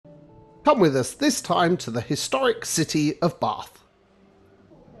Come with us this time to the historic city of Bath,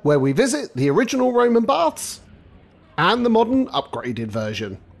 where we visit the original Roman baths and the modern upgraded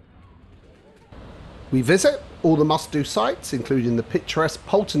version. We visit all the must-do sites, including the picturesque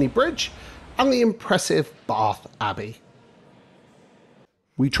Pulteney Bridge and the impressive Bath Abbey.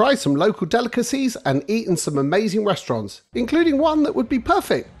 We try some local delicacies and eat in some amazing restaurants, including one that would be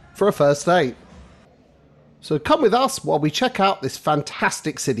perfect for a first date. So come with us while we check out this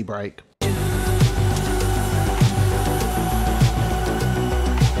fantastic city break.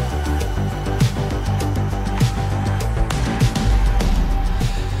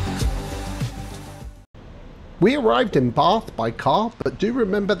 We arrived in Bath by car, but do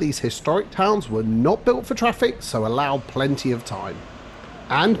remember these historic towns were not built for traffic, so allowed plenty of time.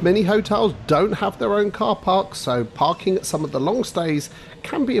 And many hotels don't have their own car parks, so parking at some of the long stays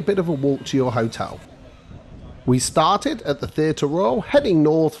can be a bit of a walk to your hotel. We started at the Theatre Royal, heading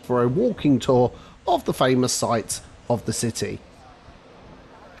north for a walking tour of the famous sights of the city.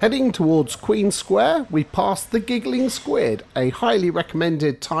 Heading towards Queen Square, we passed the Giggling Squid, a highly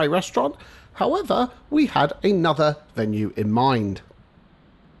recommended Thai restaurant. However, we had another venue in mind.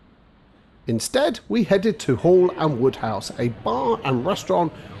 Instead, we headed to Hall and Woodhouse, a bar and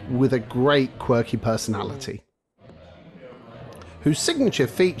restaurant with a great quirky personality, whose signature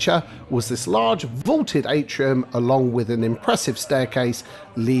feature was this large vaulted atrium along with an impressive staircase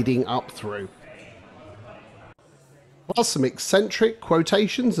leading up through, plus some eccentric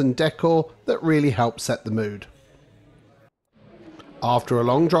quotations and decor that really helped set the mood. After a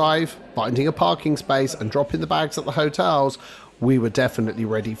long drive, finding a parking space and dropping the bags at the hotels, we were definitely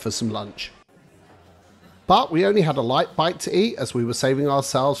ready for some lunch. But we only had a light bite to eat as we were saving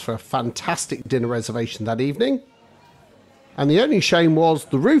ourselves for a fantastic dinner reservation that evening. And the only shame was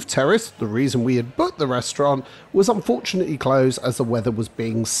the roof terrace, the reason we had booked the restaurant, was unfortunately closed as the weather was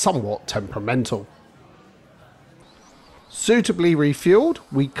being somewhat temperamental. Suitably refueled,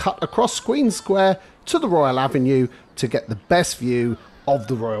 we cut across Queen Square to the Royal Avenue to get the best view of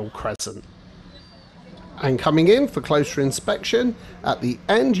the Royal Crescent. And coming in for closer inspection, at the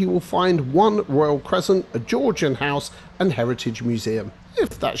end you will find one Royal Crescent, a Georgian house and heritage museum,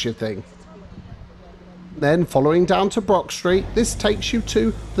 if that's your thing. Then following down to Brock Street, this takes you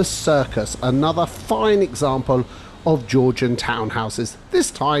to the Circus, another fine example of Georgian townhouses,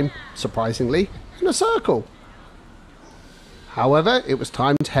 this time, surprisingly, in a circle. However, it was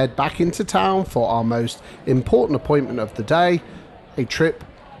time to head back into town for our most important appointment of the day, a trip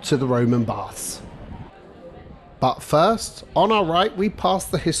to the Roman baths. But first, on our right, we pass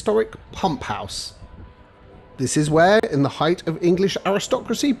the historic Pump House. This is where, in the height of English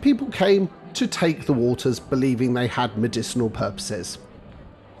aristocracy, people came to take the waters, believing they had medicinal purposes.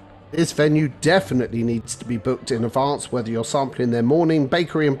 This venue definitely needs to be booked in advance, whether you're sampling their morning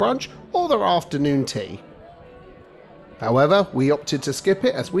bakery and brunch or their afternoon tea. However, we opted to skip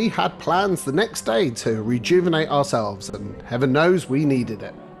it as we had plans the next day to rejuvenate ourselves, and heaven knows we needed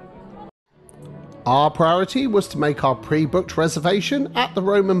it. Our priority was to make our pre-booked reservation at the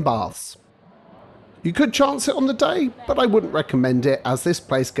Roman baths. You could chance it on the day, but I wouldn't recommend it as this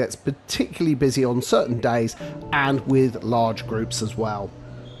place gets particularly busy on certain days and with large groups as well.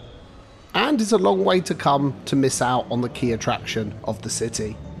 And it's a long way to come to miss out on the key attraction of the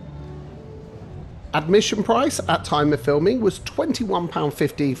city. Admission price at time of filming was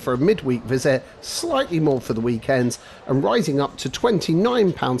 £21.50 for a midweek visit, slightly more for the weekends, and rising up to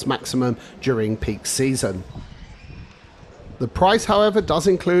 £29 maximum during peak season. The price, however, does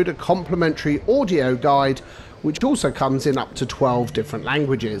include a complimentary audio guide, which also comes in up to 12 different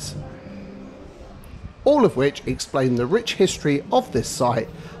languages, all of which explain the rich history of this site,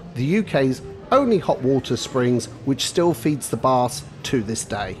 the UK's only hot water springs, which still feeds the baths to this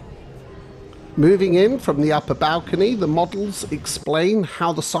day. Moving in from the upper balcony, the models explain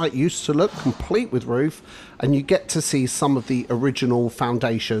how the site used to look, complete with roof, and you get to see some of the original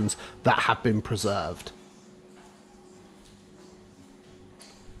foundations that have been preserved.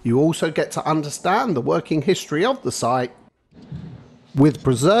 You also get to understand the working history of the site, with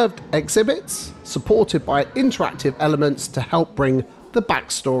preserved exhibits supported by interactive elements to help bring the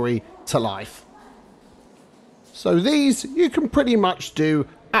backstory to life. So these you can pretty much do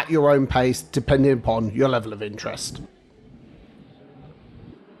at your own pace depending upon your level of interest.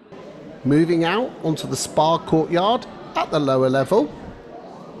 Moving out onto the spa courtyard at the lower level,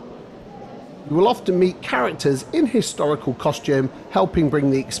 you will often meet characters in historical costume, helping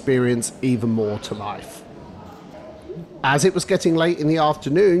bring the experience even more to life. As it was getting late in the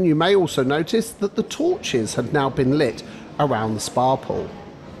afternoon, you may also notice that the torches had now been lit around the spa pool.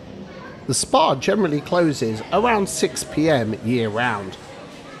 The spa generally closes around 6 PM year round.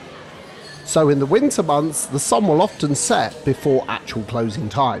 So in the winter months, the sun will often set before actual closing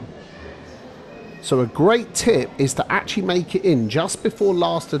time. So a great tip is to actually make it in just before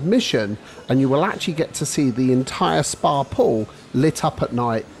last admission, and you will actually get to see the entire spa pool lit up at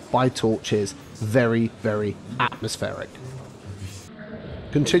night by torches. Very, very atmospheric.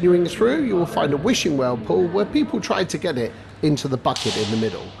 Continuing through, you will find a wishing well pool where people tried to get it into the bucket in the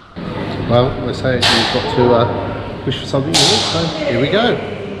middle. Well, they say you've got to wish for something, so here we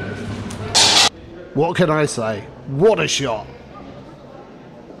go. What can I say? What a shot!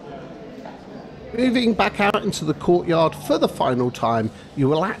 Moving back out into the courtyard for the final time, you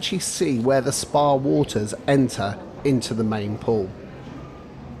will actually see where the spa waters enter into the main pool.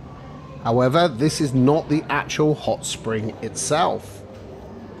 However, this is not the actual hot spring itself.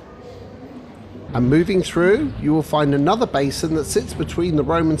 And moving through, you will find another basin that sits between the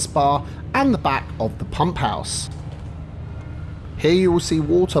Roman spa and the back of the pump house. Here you will see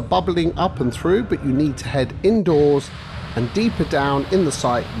water bubbling up and through, but you need to head indoors, and deeper down in the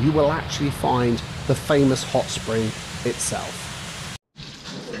site you will actually find the famous hot spring itself.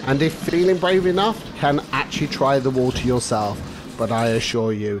 And if feeling brave enough, you can actually try the water yourself, but I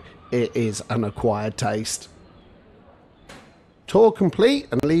assure you it is an acquired taste. Tour complete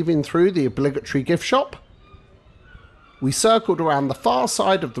and leaving through the obligatory gift shop, we circled around the far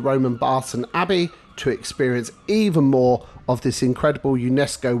side of the Roman baths and Abbey to experience even more of this incredible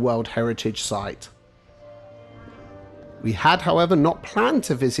UNESCO World Heritage Site. We had, however, not planned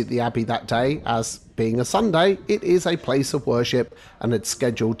to visit the Abbey that day, as being a Sunday, it is a place of worship, and had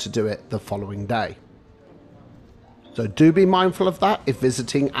scheduled to do it the following day. So do be mindful of that if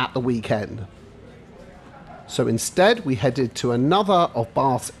visiting at the weekend. So instead, we headed to another of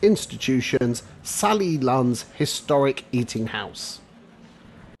Bath's institutions, Sally Lunn's historic eating house.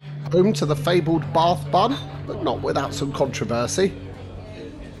 Home to the fabled Bath Bun, but not without some controversy.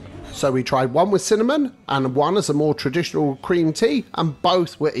 So we tried one with cinnamon and one as a more traditional cream tea, and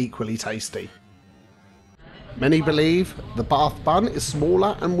both were equally tasty. Many believe the Bath Bun is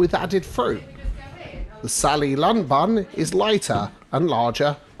smaller and with added fruit. The Sally Lunn bun is lighter and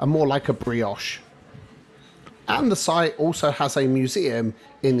larger and more like a brioche. And the site also has a museum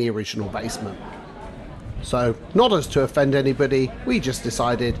in the original basement. So, not as to offend anybody, we just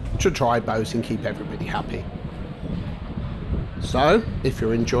decided to try both and keep everybody happy. So, if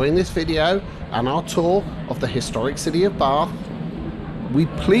you're enjoying this video and our tour of the historic city of Bath, we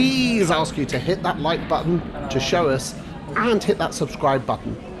please ask you to hit that like button to show us, and hit that subscribe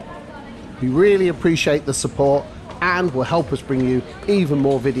button. We really appreciate the support and will help us bring you even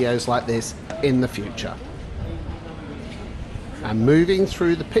more videos like this in the future. And moving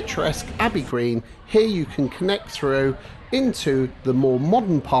through the picturesque Abbey Green, here you can connect through into the more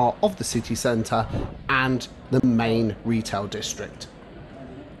modern part of the city centre and the main retail district.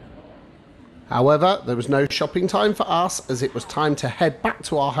 However, there was no shopping time for us, as it was time to head back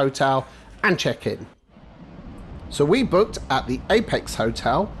to our hotel and check in. So we booked at the Apex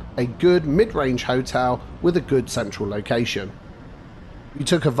Hotel, a good mid-range hotel with a good central location. We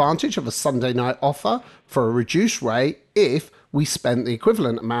took advantage of a Sunday night offer for a reduced rate if we spent the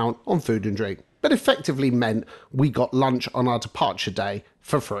equivalent amount on food and drink, but effectively meant we got lunch on our departure day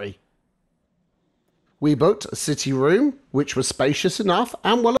for free. We booked a city room, which was spacious enough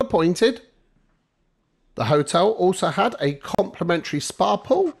and well appointed. The hotel also had a complimentary spa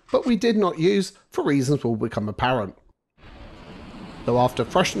pool, but we did not use for reasons will become apparent. So after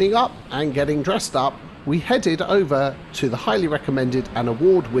freshening up and getting dressed up, we headed over to the highly recommended and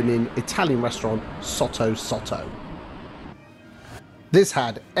award-winning Italian restaurant Sotto Sotto. This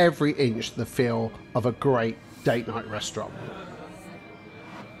had every inch the feel of a great date night restaurant.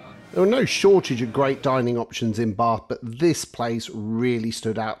 There were no shortage of great dining options in Bath, but this place really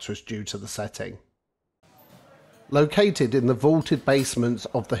stood out to us due to the setting. Located in the vaulted basements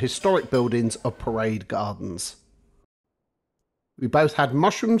of the historic buildings of Parade Gardens. We both had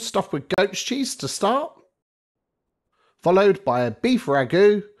mushrooms stuffed with goat's cheese to start, followed by a beef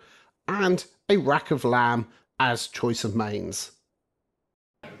ragout and a rack of lamb as choice of mains.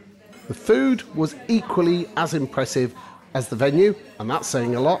 The food was equally as impressive as the venue, and that's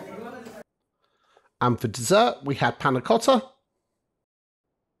saying a lot. And for dessert, we had panna cotta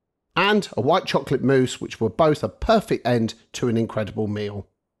and a white chocolate mousse, which were both a perfect end to an incredible meal.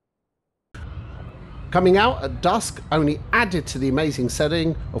 Coming out at dusk only added to the amazing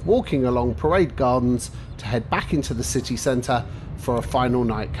setting of walking along Parade Gardens to head back into the city centre for a final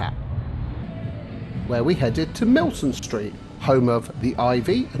nightcap, where we headed to Milton Street, home of the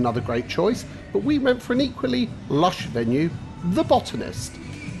Ivy, another great choice, but we went for an equally lush venue, the Botanist.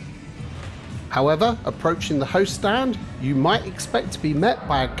 However, approaching the host stand, you might expect to be met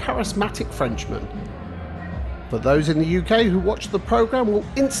by a charismatic Frenchman. For those in the UK who watch the programme will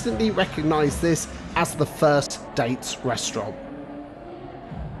instantly recognise this as the First Dates restaurant.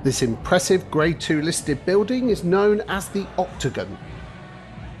 This impressive Grade 2 listed building is known as the Octagon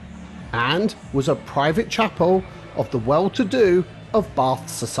and was a private chapel of the well-to-do of Bath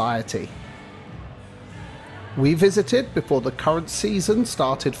society. We visited before the current season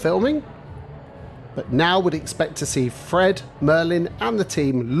started filming, but now would expect to see Fred, Merlin and the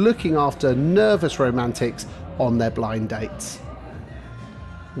team looking after nervous romantics on their blind dates,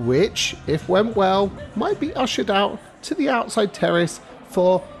 which, if went well, might be ushered out to the outside terrace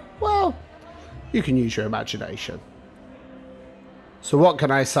for, well, you can use your imagination. So what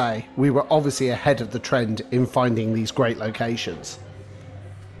can I say? We were obviously ahead of the trend in finding these great locations.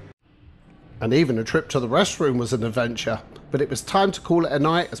 And even a trip to the restroom was an adventure, but it was time to call it a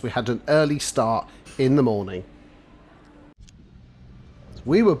night as we had an early start in the morning.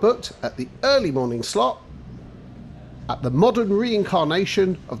 We were booked at the early morning slot at the modern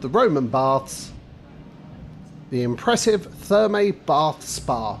reincarnation of the Roman baths, the impressive Thermae Bath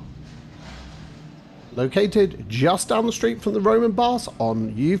Spa, located just down the street from the Roman baths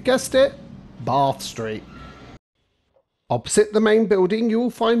on, you've guessed it, Bath Street. Opposite the main building you will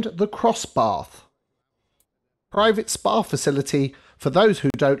find the Cross Bath, private spa facility for those who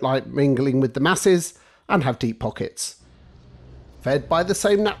don't like mingling with the masses and have deep pockets. Fed by the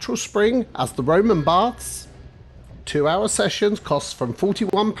same natural spring as the Roman baths, 2-hour sessions cost from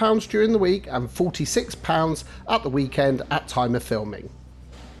 £41 during the week and £46 at the weekend at time of filming.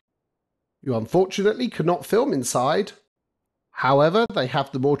 You unfortunately cannot film inside. However, they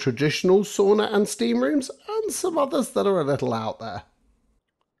have the more traditional sauna and steam rooms and some others that are a little out there.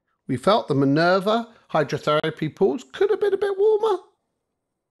 We felt the Minerva hydrotherapy pools could have been a bit warmer,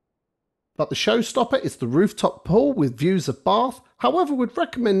 but the showstopper is the rooftop pool with views of Bath. However, would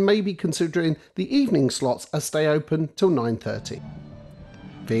recommend maybe considering the evening slots as stay open till 9:30.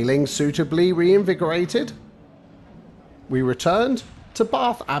 Feeling suitably reinvigorated, we returned to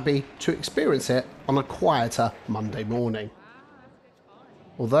Bath Abbey to experience it on a quieter Monday morning.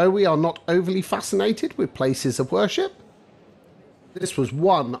 Although we are not overly fascinated with places of worship, this was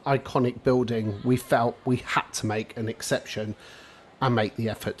one iconic building we felt we had to make an exception and make the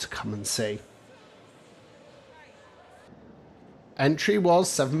effort to come and see. Entry was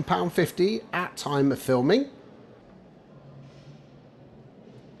 £7.50 at time of filming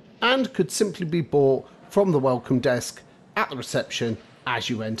and could simply be bought from the welcome desk at the reception as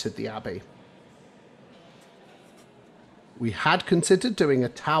you entered the Abbey. We had considered doing a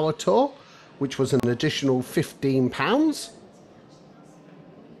tower tour, which was an additional £15,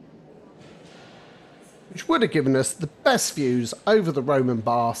 which would have given us the best views over the Roman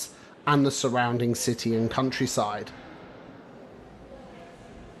baths and the surrounding city and countryside.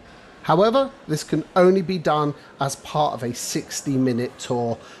 However, this can only be done as part of a 60-minute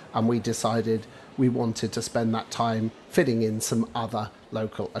tour, and we decided we wanted to spend that time fitting in some other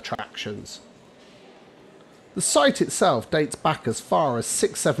local attractions. The site itself dates back as far as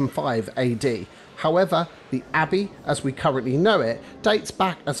 675 AD. However, the Abbey, as we currently know it, dates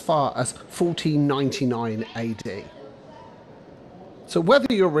back as far as 1499 AD. So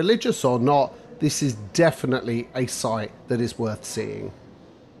whether you're religious or not, this is definitely a site that is worth seeing.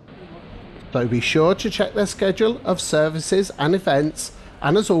 So be sure to check their schedule of services and events,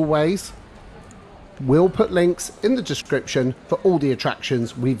 and as always, we'll put links in the description for all the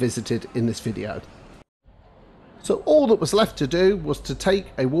attractions we visited in this video. So all that was left to do was to take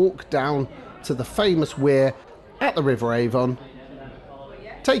a walk down to the famous weir at the River Avon,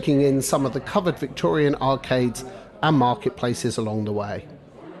 taking in some of the covered Victorian arcades and marketplaces along the way.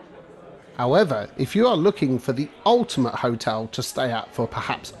 However, if you are looking for the ultimate hotel to stay at for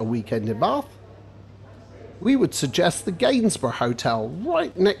perhaps a weekend in Bath, we would suggest the Gainsborough Hotel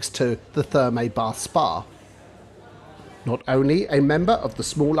right next to the Thermae Bath Spa. Not only a member of the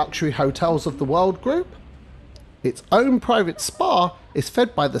Small Luxury Hotels of the World group, its own private spa is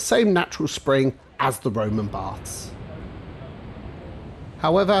fed by the same natural spring as the Roman baths.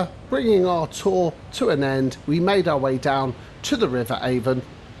 However, bringing our tour to an end, we made our way down to the River Avon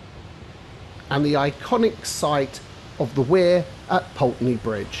and the iconic site of the weir at Pulteney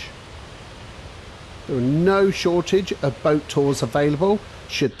Bridge. There are no shortage of boat tours available,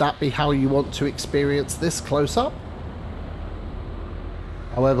 should that be how you want to experience this close up.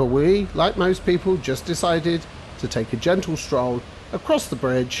 However, we, like most people, just decided to take a gentle stroll across the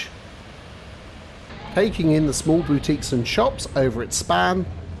bridge, taking in the small boutiques and shops over its span,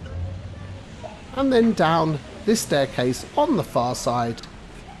 and then down this staircase on the far side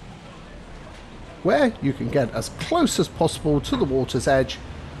where you can get as close as possible to the water's edge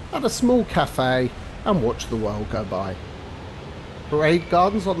at a small cafe and watch the world go by. Parade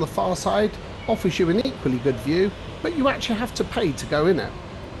Gardens on the far side offers you an equally good view, but you actually have to pay to go in it.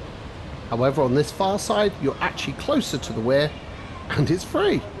 However, on this far side you're actually closer to the weir and it's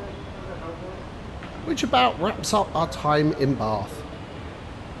free. Which about wraps up our time in Bath.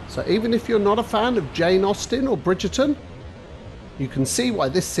 So even if you're not a fan of Jane Austen or Bridgerton, you can see why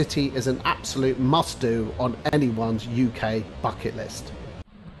this city is an absolute must-do on anyone's UK bucket list.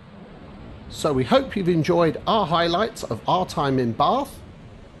 So we hope you've enjoyed our highlights of our time in Bath,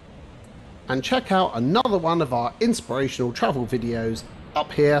 and check out another one of our inspirational travel videos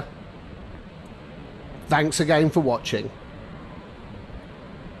up here. Thanks again for watching.